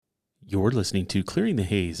You're listening to Clearing the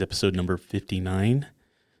Haze, episode number 59,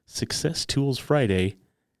 Success Tools Friday,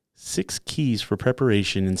 6 Keys for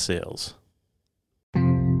Preparation in Sales.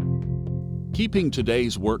 Keeping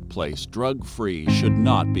today's workplace drug-free should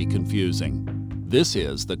not be confusing. This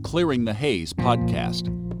is the Clearing the Haze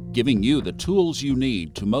podcast, giving you the tools you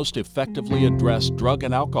need to most effectively address drug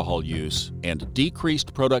and alcohol use and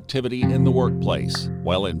decreased productivity in the workplace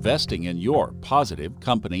while investing in your positive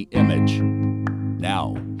company image.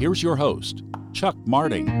 Now, here's your host, Chuck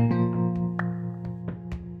Marting.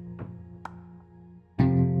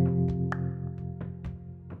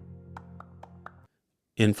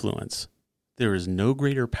 Influence. There is no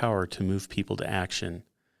greater power to move people to action,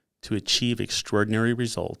 to achieve extraordinary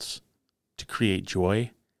results, to create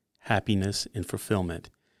joy, happiness, and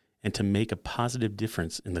fulfillment, and to make a positive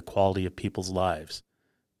difference in the quality of people's lives.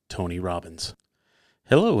 Tony Robbins.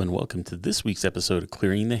 Hello and welcome to this week's episode of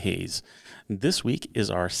Clearing the Haze. This week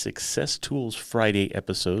is our Success Tools Friday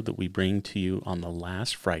episode that we bring to you on the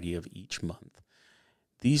last Friday of each month.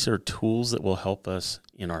 These are tools that will help us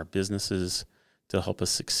in our businesses, to help us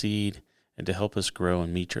succeed, and to help us grow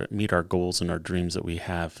and meet our goals and our dreams that we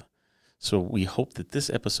have. So we hope that this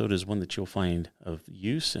episode is one that you'll find of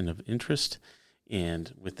use and of interest.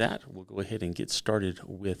 And with that, we'll go ahead and get started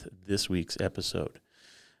with this week's episode.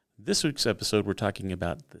 This week's episode, we're talking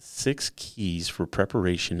about the 6 keys for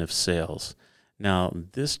preparation of sales. Now,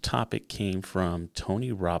 this topic came from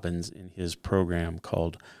Tony Robbins in his program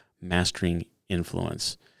called Mastering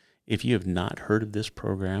Influence. If you have not heard of this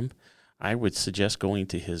program, I would suggest going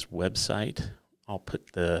to his website. I'll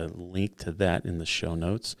put the link to that in the show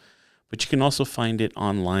notes. But you can also find it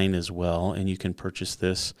online as well, and you can purchase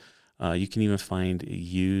this. You can even find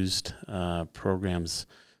used programs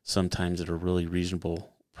sometimes at a really reasonable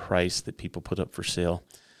price that people put up for sale.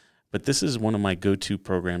 But this is one of my go-to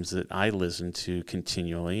programs that I listen to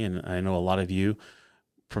continually, and I know a lot of you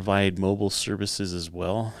provide mobile services as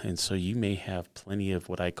well, and so you may have plenty of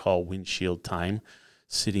what I call windshield time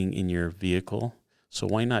sitting in your vehicle. So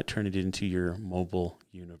why not turn it into your mobile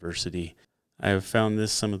university? I have found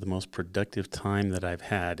this some of the most productive time that I've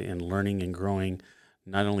had in learning and growing,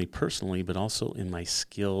 not only personally, but also in my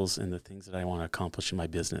skills and the things that I want to accomplish in my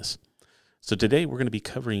business. So today we're going to be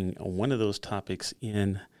covering one of those topics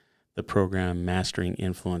in the program Mastering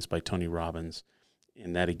Influence by Tony Robbins.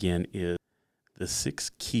 And that again is the 6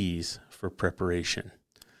 keys for preparation.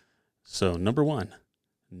 So number 1,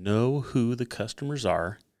 know who the customers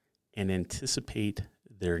are and anticipate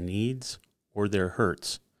their needs or their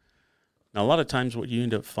hurts. Now, a lot of times what you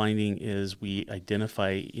end up finding is we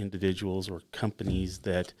identify individuals or companies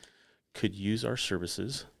that could use our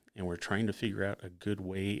services, and we're trying to figure out a good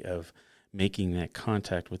way of making that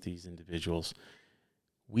contact with these individuals.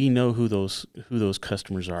 We know who those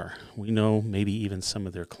customers are. We know maybe even some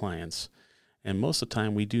of their clients. And most of the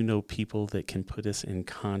time we do know people that can put us in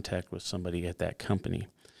contact with somebody at that company.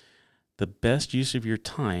 The best use of your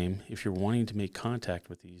time, if you're wanting to make contact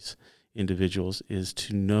with these individuals, is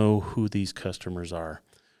to know who these customers are,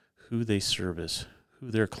 who they service,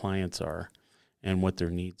 who their clients are, and what their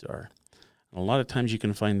needs are. And a lot of times you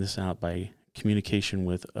can find this out by communication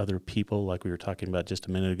with other people, like we were talking about just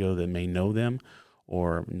a minute ago, that may know them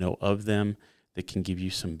or know of them, that can give you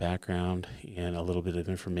some background and a little bit of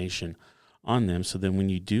information on them. So then when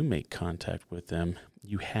you do make contact with them,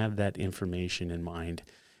 you have that information in mind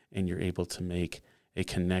and you're able to make a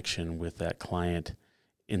connection with that client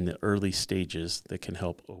in the early stages that can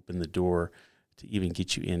help open the door to even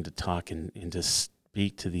get you in to talk and to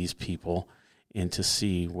speak to these people and to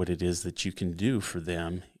see what it is that you can do for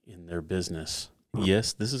them in their business.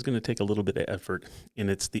 Yes, this is going to take a little bit of effort, and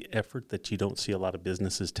it's the effort that you don't see a lot of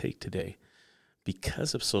businesses take today.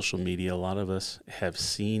 Because of social media, a lot of us have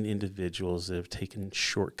seen individuals that have taken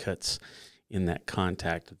shortcuts in that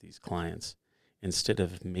contact with these clients. Instead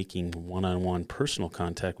of making one-on-one personal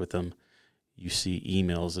contact with them, you see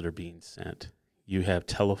emails that are being sent. You have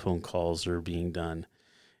telephone calls that are being done.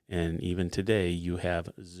 And even today, you have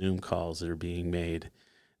Zoom calls that are being made.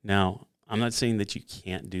 Now, I'm not saying that you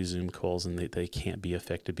can't do Zoom calls and that they can't be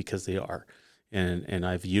effective, because they are. And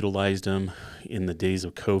I've utilized them in the days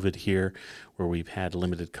of COVID here where we've had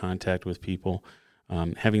limited contact with people.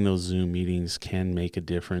 Having those Zoom meetings can make a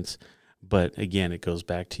difference. But again, it goes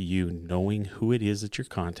back to you knowing who it is that you're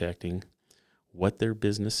contacting, what their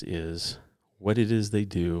business is, what it is they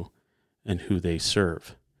do, and who they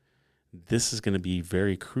serve. This is going to be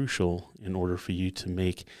very crucial in order for you to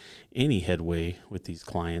make any headway with these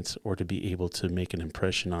clients, or to be able to make an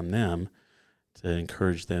impression on them, to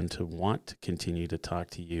encourage them to want to continue to talk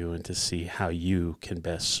to you and to see how you can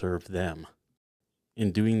best serve them.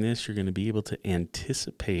 In doing this, you're going to be able to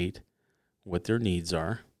anticipate what their needs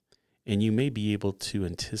are, and you may be able to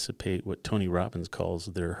anticipate what Tony Robbins calls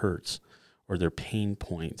their hurts or their pain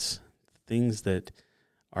points, things that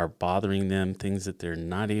are bothering them, things that they're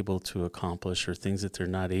not able to accomplish, or things that they're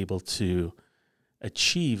not able to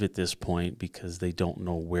achieve at this point because they don't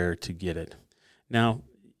know where to get it. Now,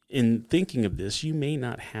 in thinking of this, you may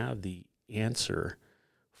not have the answer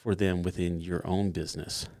for them within your own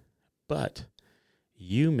business, but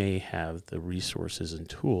you may have the resources and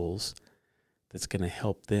tools that's going to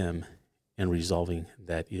help them in resolving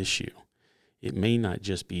that issue. It may not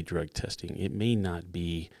just be drug testing. It may not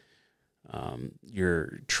be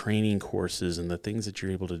your training courses and the things that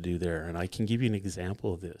you're able to do there. And I can give you an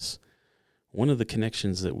example of this. One of the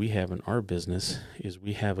connections that we have in our business is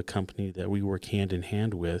we have a company that we work hand in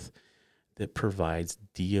hand with that provides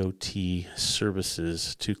DOT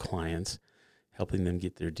services to clients, helping them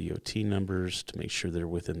get their DOT numbers to make sure they're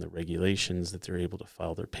within the regulations, that they're able to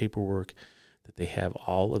file their paperwork, that they have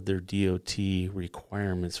all of their DOT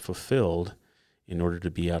requirements fulfilled in order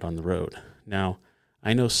to be out on the road. Now,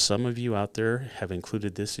 I know some of you out there have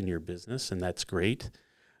included this in your business, and that's great.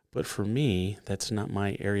 But for me, that's not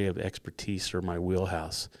my area of expertise or my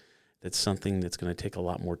wheelhouse. That's something that's going to take a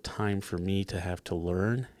lot more time for me to have to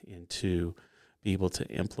learn and to be able to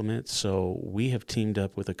implement. So we have teamed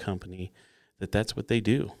up with a company that's what they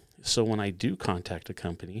do. So when I do contact a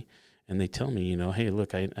company and they tell me, hey,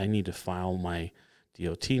 look, I need to file my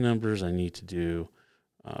DOT numbers. I need to do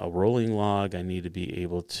a rolling log. I need to be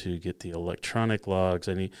able to get the electronic logs.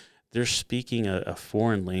 They're speaking a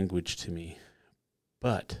foreign language to me.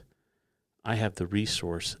 But I have the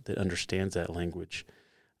resource that understands that language.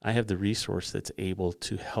 I have the resource that's able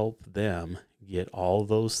to help them get all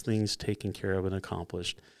those things taken care of and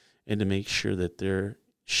accomplished, and to make sure that they're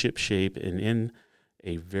shipshape and in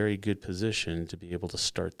a very good position to be able to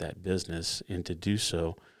start that business and to do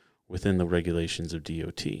so within the regulations of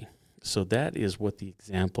DOT. So that is what the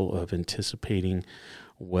example of anticipating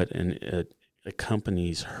what a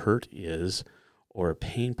company's hurt is, or a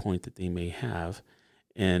pain point that they may have,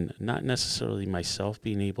 and not necessarily myself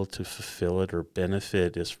being able to fulfill it or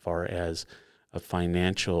benefit as far as a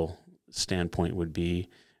financial standpoint would be,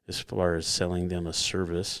 as far as selling them a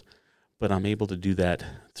service, but I'm able to do that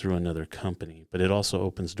through another company. But it also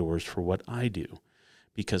opens doors for what I do,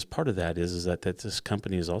 because part of that is that this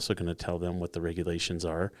company is also going to tell them what the regulations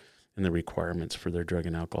are and the requirements for their drug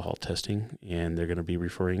and alcohol testing, and they're going to be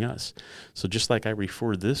referring us. So just like I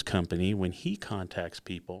refer this company, when he contacts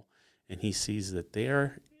people and he sees that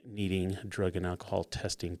they're needing drug and alcohol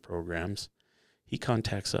testing programs, he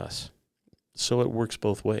contacts us. So it works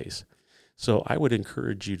both ways. So I would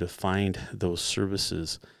encourage you to find those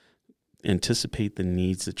services, anticipate the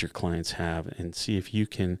needs that your clients have, and see if you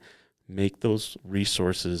can make those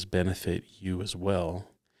resources benefit you as well,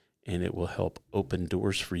 and it will help open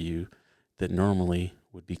doors for you that normally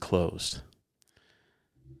would be closed.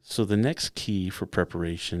 So the next key for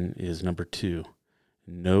preparation is number 2.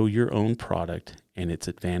 Know your own product and its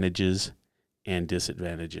advantages and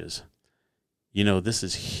disadvantages. This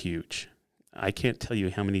is huge. I can't tell you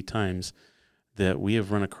how many times that we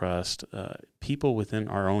have run across people within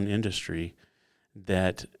our own industry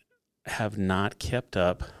that have not kept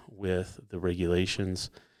up with the regulations,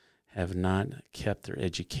 have not kept their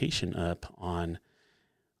education up on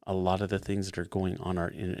a lot of the things that are going on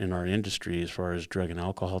in our industry as far as drug and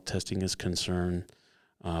alcohol testing is concerned,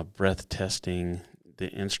 breath testing, the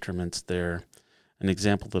instruments there. An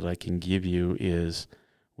example that I can give you is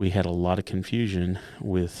we had a lot of confusion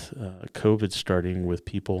with COVID starting, with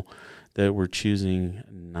people that were choosing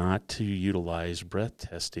not to utilize breath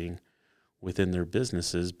testing within their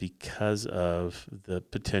businesses because of the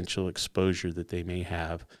potential exposure that they may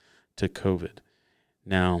have to COVID.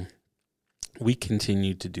 Now, we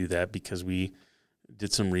continued to do that because we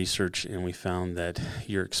did some research and we found that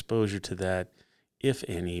your exposure to that, if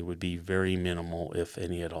any, would be very minimal, if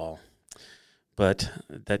any at all. But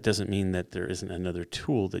that doesn't mean that there isn't another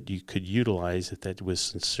tool that you could utilize if that was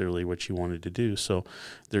sincerely what you wanted to do. So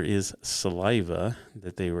there is saliva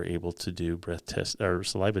that they were able to do breath test or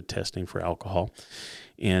saliva testing for alcohol.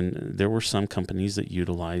 And there were some companies that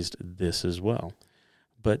utilized this as well.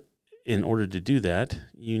 But in order to do that,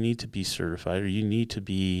 you need to be certified, or you need to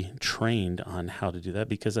be trained on how to do that,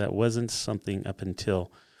 because that wasn't something up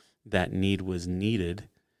until that need was needed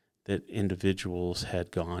that individuals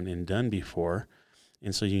had gone and done before.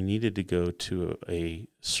 And so you needed to go to a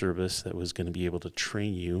service that was going to be able to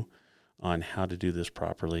train you on how to do this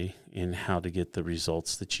properly and how to get the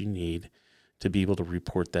results that you need to be able to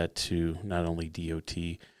report that to not only DOT,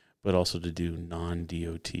 but also to do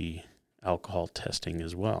non-DOT alcohol testing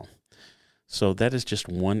as well. So that is just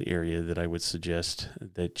one area that I would suggest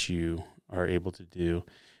that you are able to do,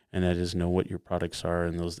 and that is know what your products are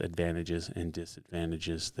and those advantages and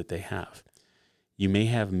disadvantages that they have. You may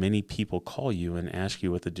have many people call you and ask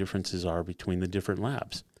you what the differences are between the different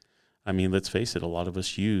labs. I mean, let's face it, a lot of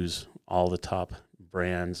us use all the top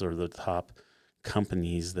brands or the top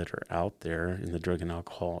companies that are out there in the drug and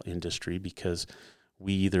alcohol industry because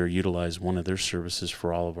we either utilize one of their services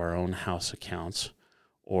for all of our own house accounts,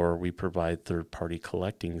 or we provide third-party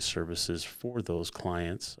collecting services for those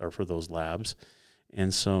clients or for those labs.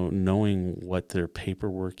 And so knowing what their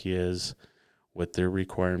paperwork is, what their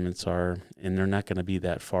requirements are, and they're not going to be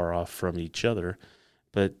that far off from each other,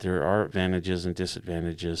 but there are advantages and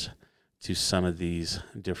disadvantages to some of these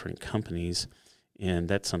different companies, and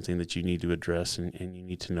that's something that you need to address and you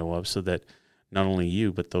need to know of so that not only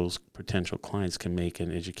you, but those potential clients can make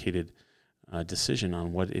an educated decision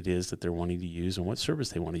on what it is that they're wanting to use and what service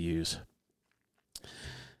they want to use.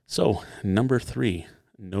 So, number 3,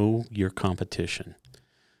 know your competition.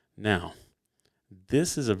 Now,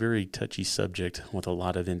 this is a very touchy subject with a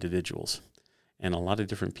lot of individuals, and a lot of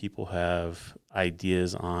different people have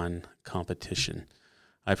ideas on competition.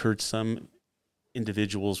 I've heard some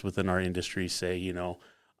individuals within our industry say,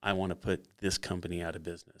 I want to put this company out of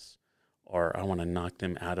business, or I want to knock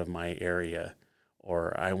them out of my area,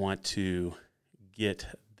 or I want to get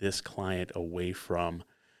this client away from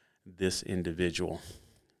this individual.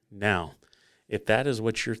 Now, if that is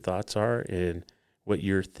what your thoughts are and what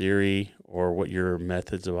your theory or what your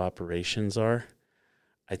methods of operations are,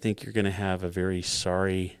 I think you're going to have a very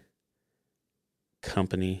sorry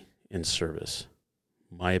company and service.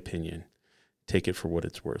 My opinion. Take it for what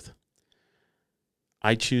it's worth.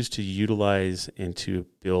 I choose to utilize and to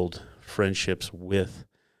build friendships with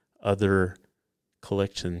other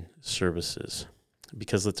collection services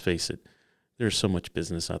because let's face it, there's so much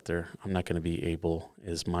business out there. I'm not going to be able,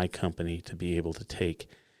 as my company, to be able to take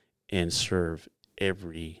and serve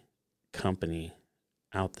every company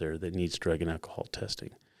out there that needs drug and alcohol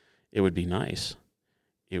testing. It would be nice.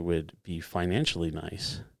 It would be financially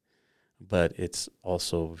nice, but it's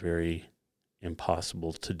also very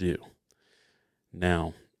impossible to do.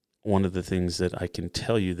 Now, one of the things that I can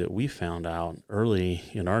tell you that we found out early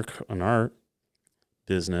in our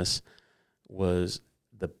business was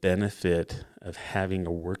the benefit of having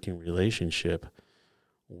a working relationship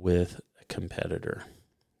with a competitor,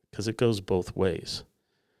 because it goes both ways.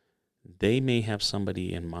 They may have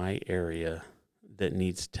somebody in my area that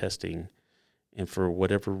needs testing, and for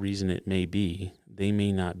whatever reason it may be, they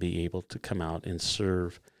may not be able to come out and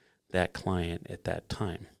serve that client at that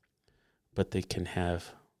time. But they can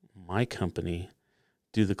have my company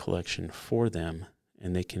do the collection for them,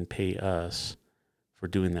 and they can pay us for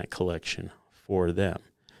doing that collection for them.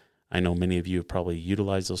 I know many of you have probably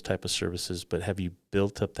utilized those type of services, but have you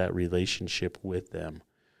built up that relationship with them?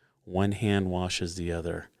 One hand washes the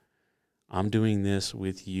other. I'm doing this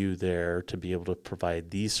with you there to be able to provide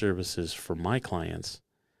these services for my clients.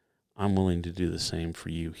 I'm willing to do the same for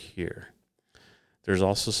you here. There's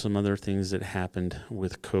also some other things that happened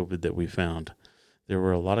with COVID that we found. There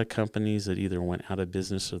were a lot of companies that either went out of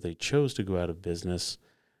business or they chose to go out of business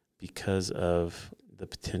because of the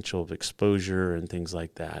potential of exposure and things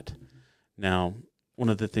like that. Now, one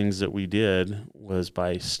of the things that we did was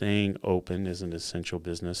by staying open as an essential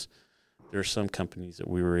business, there are some companies that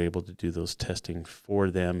we were able to do those testing for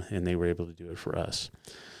them and they were able to do it for us.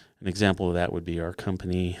 An example of that would be our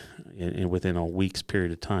company, and within a week's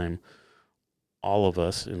period of time, all of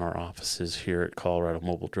us in our offices here at Colorado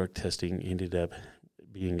Mobile Drug Testing ended up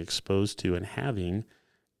being exposed to and having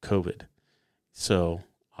COVID. So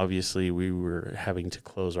obviously we were having to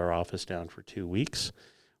close our office down for 2 weeks.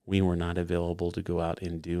 We were not available to go out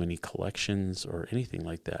and do any collections or anything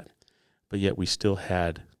like that. But yet we still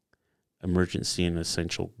had emergency and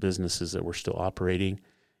essential businesses that were still operating,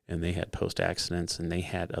 and they had post-accidents, and they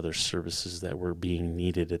had other services that were being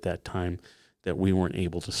needed at that time that we weren't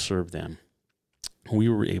able to serve them. We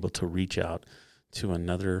were able to reach out to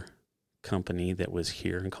another company that was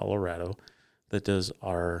here in Colorado that's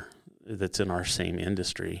in our same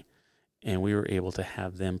industry, and we were able to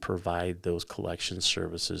have them provide those collection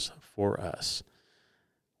services for us.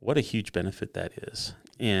 What a huge benefit that is.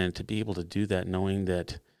 And to be able to do that knowing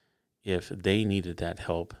that if they needed that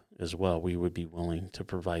help as well, we would be willing to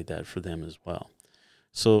provide that for them as well.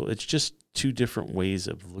 So it's just two different ways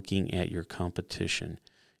of looking at your competition.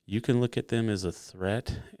 You can look at them as a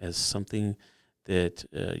threat, as something that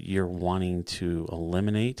you're wanting to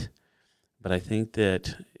eliminate. But I think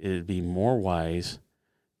that it'd be more wise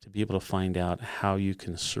to be able to find out how you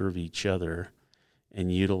can serve each other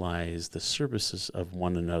and utilize the services of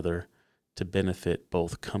one another to benefit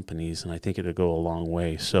both companies, and I think it'll go a long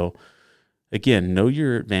way. So again, know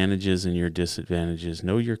your advantages and your disadvantages,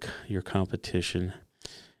 know your competition,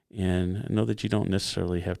 and know that you don't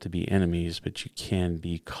necessarily have to be enemies, but you can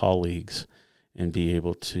be colleagues and be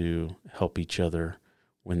able to help each other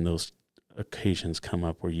when those occasions come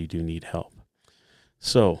up where you do need help.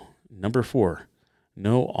 So, number 4,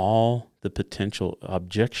 know all the potential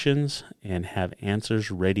objections and have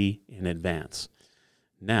answers ready in advance.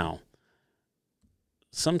 Now,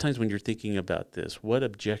 sometimes when you're thinking about this, what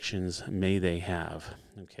objections may they have,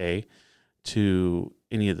 okay, to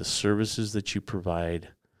any of the services that you provide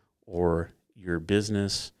or your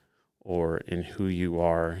business or in who you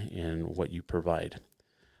are and what you provide?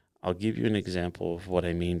 I'll give you an example of what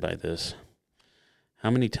I mean by this.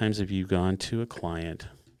 How many times have you gone to a client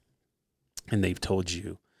and they've told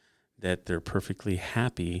you that they're perfectly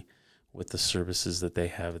happy with the services that they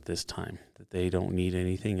have at this time, that they don't need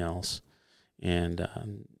anything else, and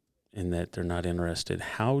that they're not interested?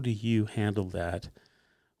 How do you handle that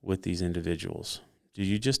with these individuals? Do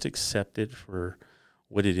you just accept it for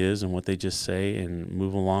what it is and what they just say and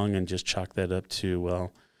move along and just chalk that up to,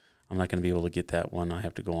 well, I'm not going to be able to get that one, I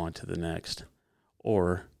have to go on to the next?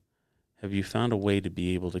 Or have you found a way to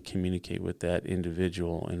be able to communicate with that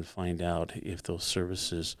individual and find out if those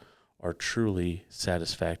services are truly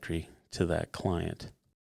satisfactory to that client?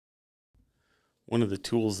 One of the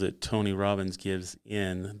tools that Tony Robbins gives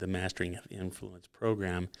in the Mastering of Influence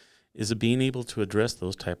program is being able to address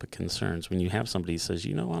those type of concerns. When you have somebody who says,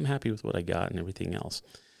 I'm happy with what I got and everything else,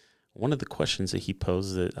 one of the questions that he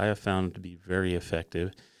poses that I have found to be very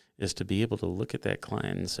effective is to be able to look at that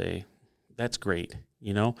client and say, that's great,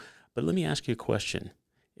 but let me ask you a question.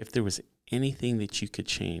 If there was anything that you could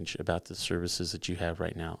change about the services that you have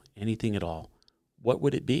right now, anything at all, what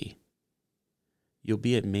would it be? You'll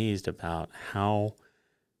be amazed about how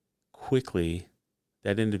quickly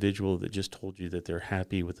that individual that just told you that they're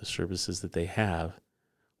happy with the services that they have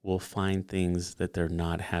will find things that they're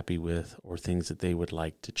not happy with or things that they would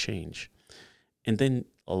like to change. And then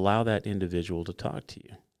allow that individual to talk to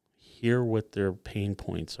you. Hear what their pain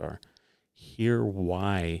points are. Hear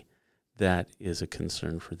why that is a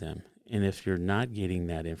concern for them. And if you're not getting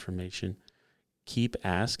that information, keep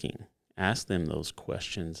asking. Ask them those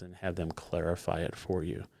questions and have them clarify it for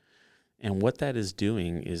you. And what that is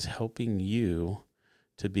doing is helping you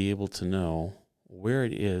to be able to know where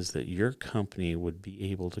it is that your company would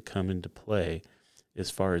be able to come into play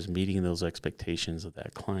as far as meeting those expectations of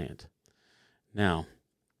that client. Now,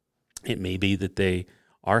 it may be that they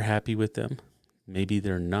are happy with them. Maybe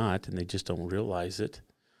they're not, and they just don't realize it.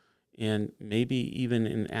 And maybe even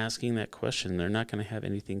in asking that question, they're not going to have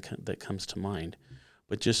anything that comes to mind.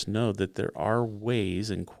 But just know that there are ways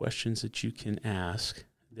and questions that you can ask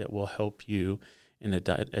that will help you in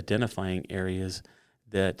identifying areas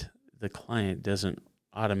that the client doesn't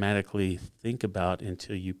automatically think about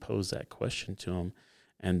until you pose that question to them.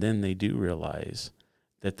 And then they do realize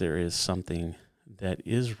that there is something that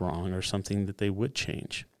is wrong or something that they would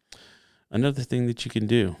change. Another thing that you can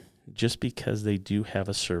do, just because they do have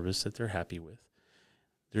a service that they're happy with,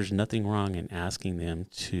 there's nothing wrong in asking them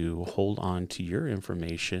to hold on to your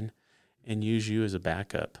information and use you as a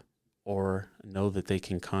backup, or know that they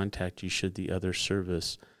can contact you should the other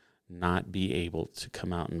service not be able to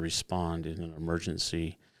come out and respond in an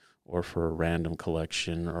emergency or for a random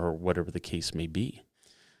collection or whatever the case may be.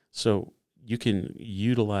 So you can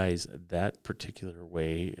utilize that particular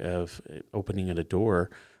way of opening a door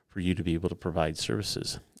for you to be able to provide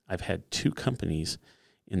services. I've had 2 companies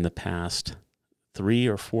in the past 3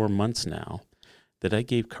 or 4 months now that I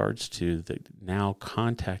gave cards to that now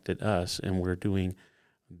contacted us, and we're doing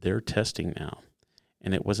their testing now.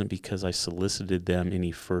 And it wasn't because I solicited them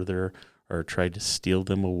any further or tried to steal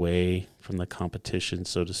them away from the competition,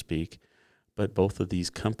 so to speak. But both of these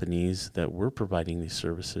companies that were providing these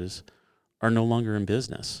services are no longer in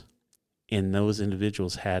business. And those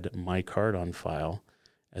individuals had my card on file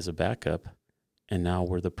as a backup, and now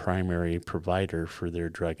we're the primary provider for their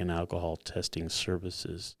drug and alcohol testing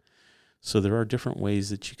services. So there are different ways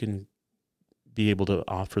that you can be able to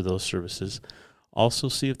offer those services. Also,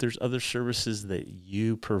 see if there's other services that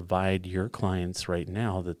you provide your clients right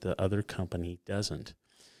now that the other company doesn't.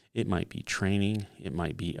 It might be training. It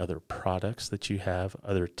might be other products that you have,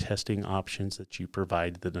 other testing options that you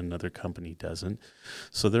provide that another company doesn't.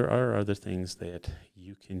 So there are other things that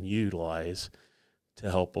you can utilize to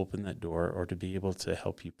help open that door or to be able to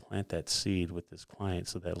help you plant that seed with this client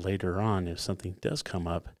so that later on, if something does come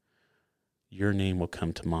up, your name will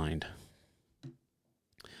come to mind.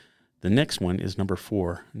 The next one is number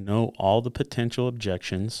 4. Know all the potential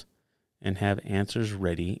objections and have answers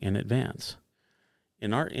ready in advance.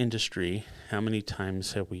 In our industry, how many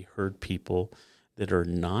times have we heard people that are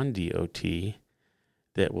non-DOT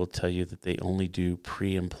that will tell you that they only do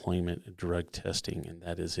pre-employment drug testing and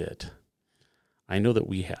that is it? I know that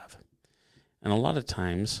we have. And a lot of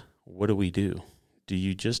times, what do? Do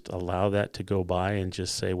you just allow that to go by and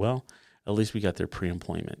just say, well, at least we got their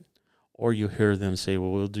pre-employment? Or you hear them say,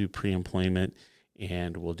 well, we'll do pre-employment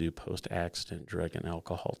and we'll do post-accident drug and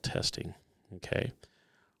alcohol testing. Okay.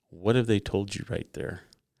 What have they told you right there?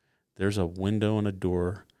 There's a window and a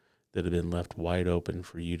door that have been left wide open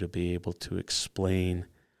for you to be able to explain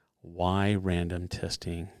why random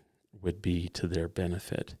testing would be to their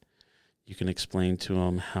benefit. You can explain to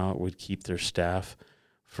them how it would keep their staff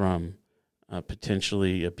from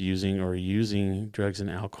potentially abusing or using drugs and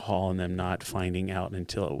alcohol and them not finding out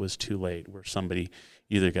until it was too late, where somebody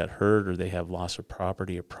either got hurt or they have loss of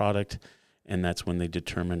property or product, and that's when they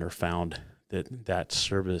determined or found that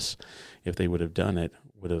service, if they would have done it,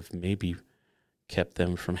 would have maybe kept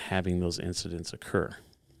them from having those incidents occur.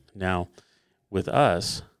 Now, with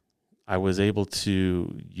us, I was able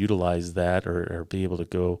to utilize that or be able to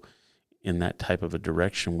go in that type of a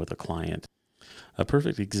direction with a client. A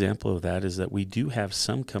perfect example of that is that we do have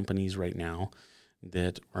some companies right now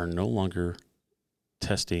that are no longer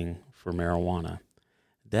testing for marijuana.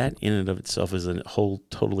 That in and of itself is a whole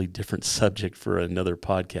totally different subject for another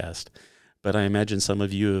podcast. But I imagine some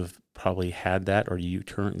of you have probably had that, or you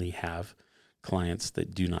currently have clients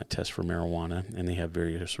that do not test for marijuana, and they have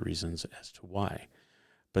various reasons as to why.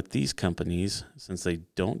 But these companies, since they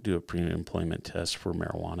don't do a pre-employment test for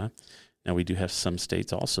marijuana, now we do have some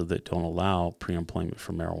states also that don't allow pre-employment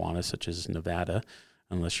for marijuana, such as Nevada,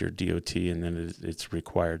 unless you're DOT, and then it's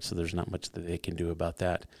required, so there's not much that they can do about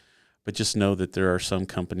that. But just know that there are some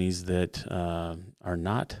companies that are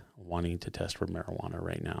not wanting to test for marijuana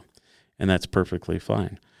right now, and that's perfectly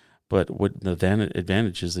fine. But what the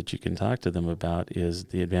advantages that you can talk to them about is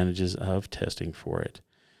the advantages of testing for it,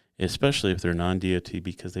 especially if they're non-DOT,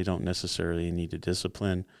 because they don't necessarily need to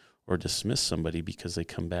discipline or dismiss somebody because they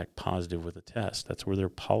come back positive with a test. That's where their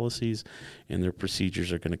policies and their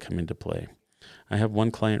procedures are going to come into play. I have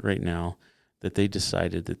one client right now that they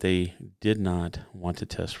decided that they did not want to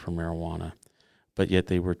test for marijuana, but yet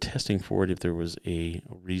they were testing for it if there was a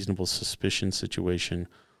reasonable suspicion situation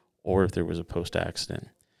or if there was a post-accident.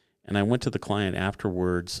 And I went to the client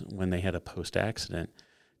afterwards when they had a post-accident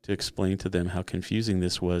to explain to them how confusing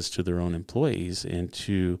this was to their own employees and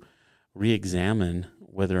to re-examine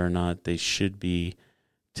whether or not they should be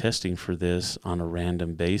testing for this on a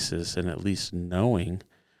random basis and at least knowing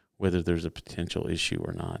whether there's a potential issue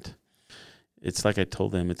or not. It's like I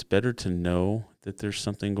told them, it's better to know that there's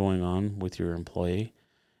something going on with your employee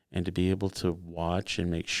and to be able to watch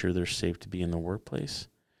and make sure they're safe to be in the workplace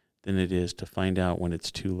than it is to find out when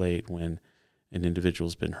it's too late, when an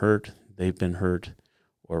individual's been hurt, they've been hurt,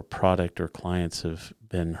 or product or clients have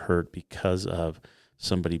been hurt because of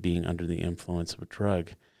somebody being under the influence of a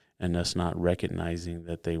drug and us not recognizing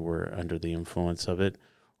that they were under the influence of it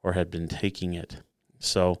or had been taking it.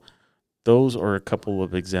 So those are a couple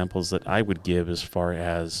of examples that I would give as far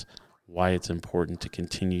as why it's important to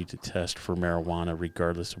continue to test for marijuana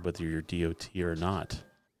regardless of whether you're DOT or not.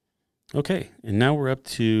 Okay, and now we're up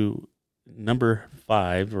to number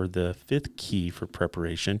 5, or the 5th key for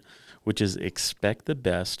preparation, which is expect the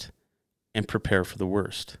best and prepare for the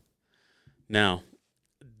worst. Now,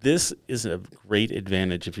 this is a great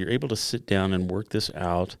advantage. If you're able to sit down and work this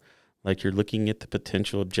out, like you're looking at the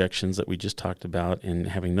potential objections that we just talked about and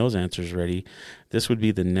having those answers ready, this would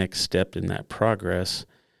be the next step in that progress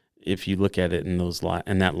if you look at it in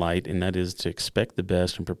that light, and that is to expect the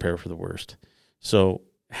best and prepare for the worst. So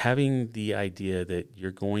having the idea that you're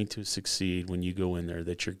going to succeed when you go in there,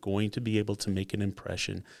 that you're going to be able to make an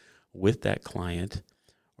impression with that client,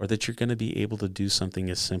 or that you're going to be able to do something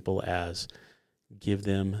as simple as give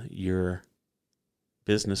them your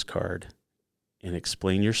business card and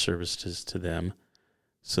explain your services to them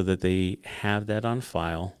so that they have that on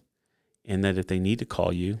file, and that if they need to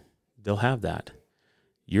call you, they'll have that.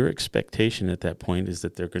 Your expectation at that point is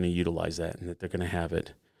that they're going to utilize that and that they're going to have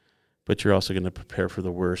it. But you're also going to prepare for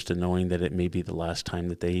the worst and knowing that it may be the last time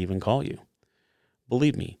that they even call you.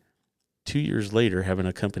 Believe me, 2 years later, having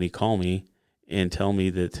a company call me and tell me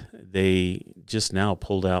that they just now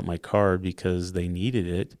pulled out my card because they needed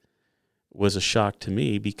it was a shock to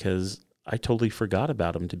me, because I totally forgot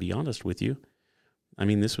about them, to be honest with you. I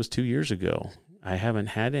mean, this was 2 years ago. I haven't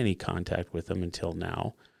had any contact with them until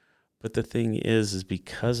now. But the thing is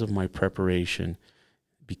because of my preparation,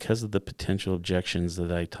 because of the potential objections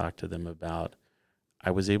that I talked to them about,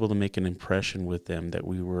 I was able to make an impression with them that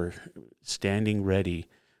we were standing ready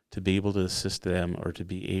to be able to assist them or to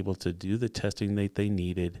be able to do the testing that they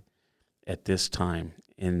needed at this time.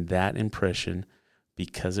 And that impression,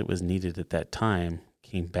 because it was needed at that time,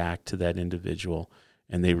 came back to that individual,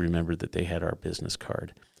 and they remembered that they had our business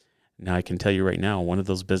card. Now, I can tell you right now, one of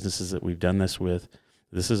those businesses that we've done this with,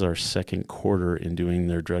 this is our second quarter in doing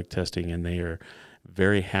their drug testing, and they are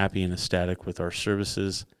very happy and ecstatic with our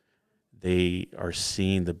services. They are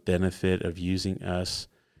seeing the benefit of using us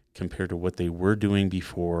compared to what they were doing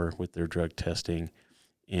before with their drug testing,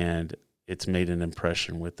 and it's made an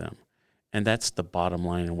impression with them. And that's the bottom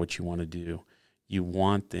line of what you want to do. You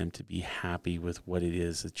want them to be happy with what it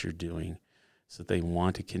is that you're doing, so they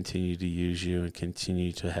want to continue to use you and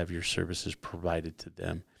continue to have your services provided to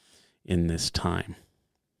them in this time.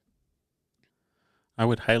 I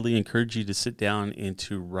would highly encourage you to sit down and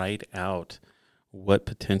to write out what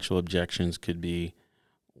potential objections could be,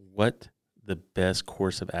 what the best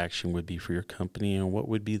course of action would be for your company, and what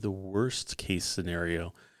would be the worst case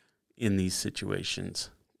scenario in these situations.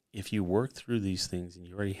 If you work through these things and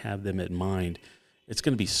you already have them in mind, it's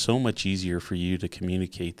going to be so much easier for you to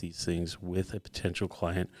communicate these things with a potential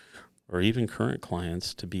client or even current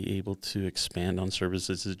clients to be able to expand on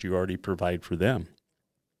services that you already provide for them.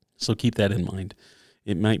 So keep that in mind.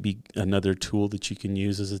 It might be another tool that you can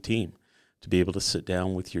use as a team to be able to sit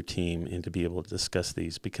down with your team and to be able to discuss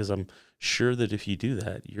these, because I'm sure that if you do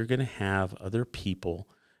that, you're going to have other people,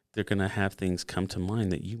 they're going to have things come to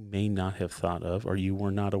mind that you may not have thought of or you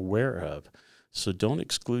were not aware of. So don't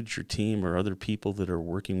exclude your team or other people that are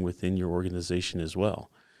working within your organization as well,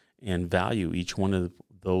 and value each one of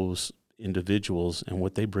those individuals and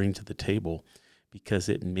what they bring to the table, because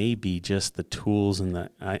it may be just the tools and the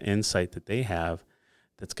insight that they have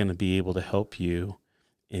that's going to be able to help you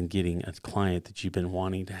in getting a client that you've been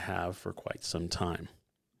wanting to have for quite some time.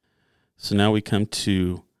 So now we come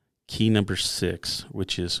to key number 6,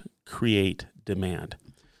 which is create demand.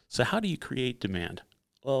 So how do you create demand?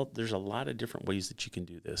 Well, there's a lot of different ways that you can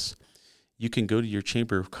do this. You can go to your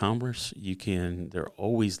Chamber of Commerce. They're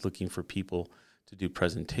always looking for people to do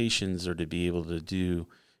presentations or to be able to do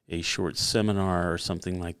a short seminar or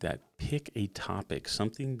something like that. Pick a topic,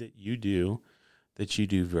 something that you do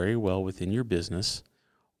very well within your business,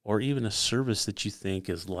 or even a service that you think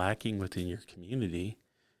is lacking within your community,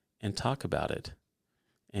 and talk about it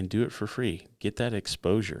and do it for free. Get that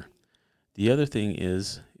exposure. The other thing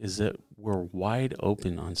is that we're wide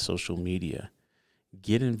open on social media.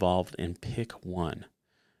 Get involved and pick one.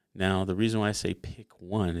 Now, the reason why I say pick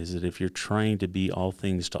one is that if you're trying to be all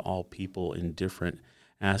things to all people in different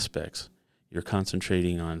aspects, you're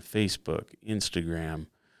concentrating on Facebook, Instagram,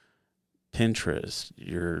 Pinterest,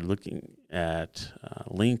 you're looking at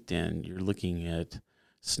LinkedIn, you're looking at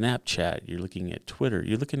Snapchat, you're looking at Twitter,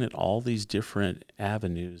 you're looking at all these different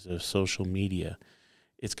avenues of social media.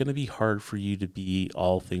 It's going to be hard for you to be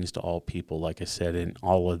all things to all people, like I said, in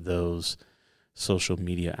all of those social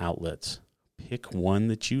media outlets. Pick one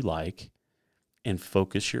that you like and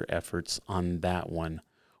focus your efforts on that one,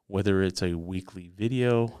 whether it's a weekly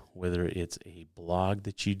video, whether it's a blog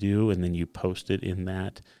that you do and then you post it in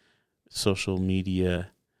that social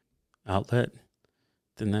media outlet,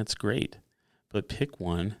 then that's great. But pick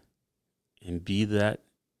one and be that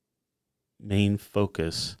main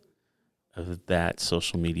focus of that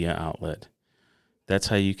social media outlet. That's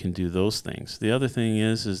how you can do those things. The other thing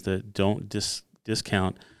is that don't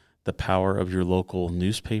discount the power of your local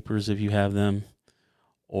newspapers if you have them,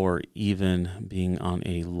 or even being on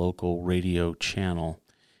a local radio channel.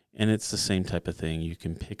 And it's the same type of thing. You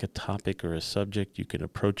can pick a topic or a subject, you can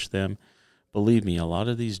approach them. Believe me, a lot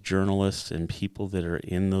of these journalists and people that are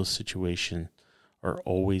in those situations are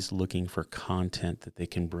always looking for content that they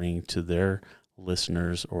can bring to their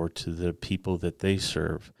listeners or to the people that they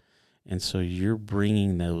serve. And so you're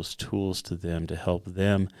bringing those tools to them to help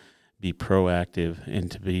them be proactive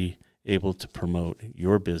and to be able to promote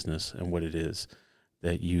your business and what it is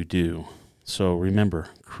that you do. So remember,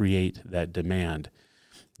 create that demand.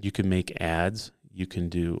 You can make ads. You can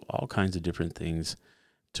do all kinds of different things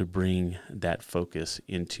to bring that focus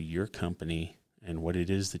into your company and what it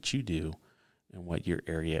is that you do and what your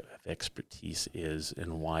area of expertise is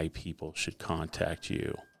and why people should contact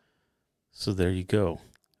you. So there you go.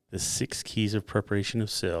 The 6 Keys of Preparation of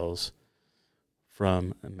Sales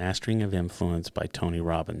from Mastering of Influence by Tony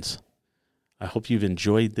Robbins. I hope you've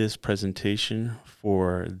enjoyed this presentation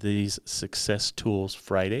for these Success Tools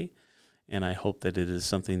Friday, and I hope that it is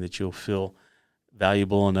something that you'll feel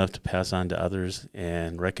valuable enough to pass on to others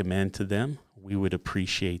and recommend to them. We would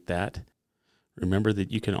appreciate that. Remember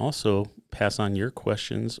that you can also pass on your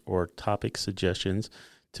questions or topic suggestions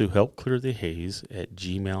to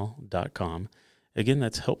helpclearthehaze@gmail.com. Again,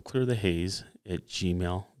 that's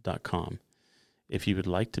helpclearthehaze@gmail.com. If you would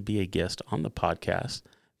like to be a guest on the podcast,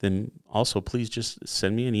 then also please just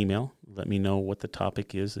send me an email. Let me know what the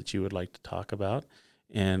topic is that you would like to talk about,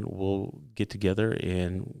 and we'll get together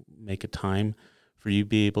and make a time for you to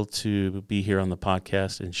be able to be here on the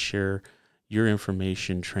podcast and share your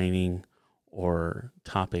information, training, or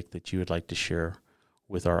topic that you would like to share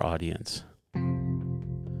with our audience.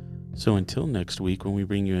 So until next week, when we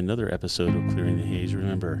bring you another episode of Clearing the Haze,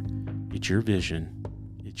 remember, it's your vision,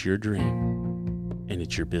 it's your dream, and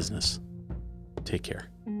it's your business. Take care.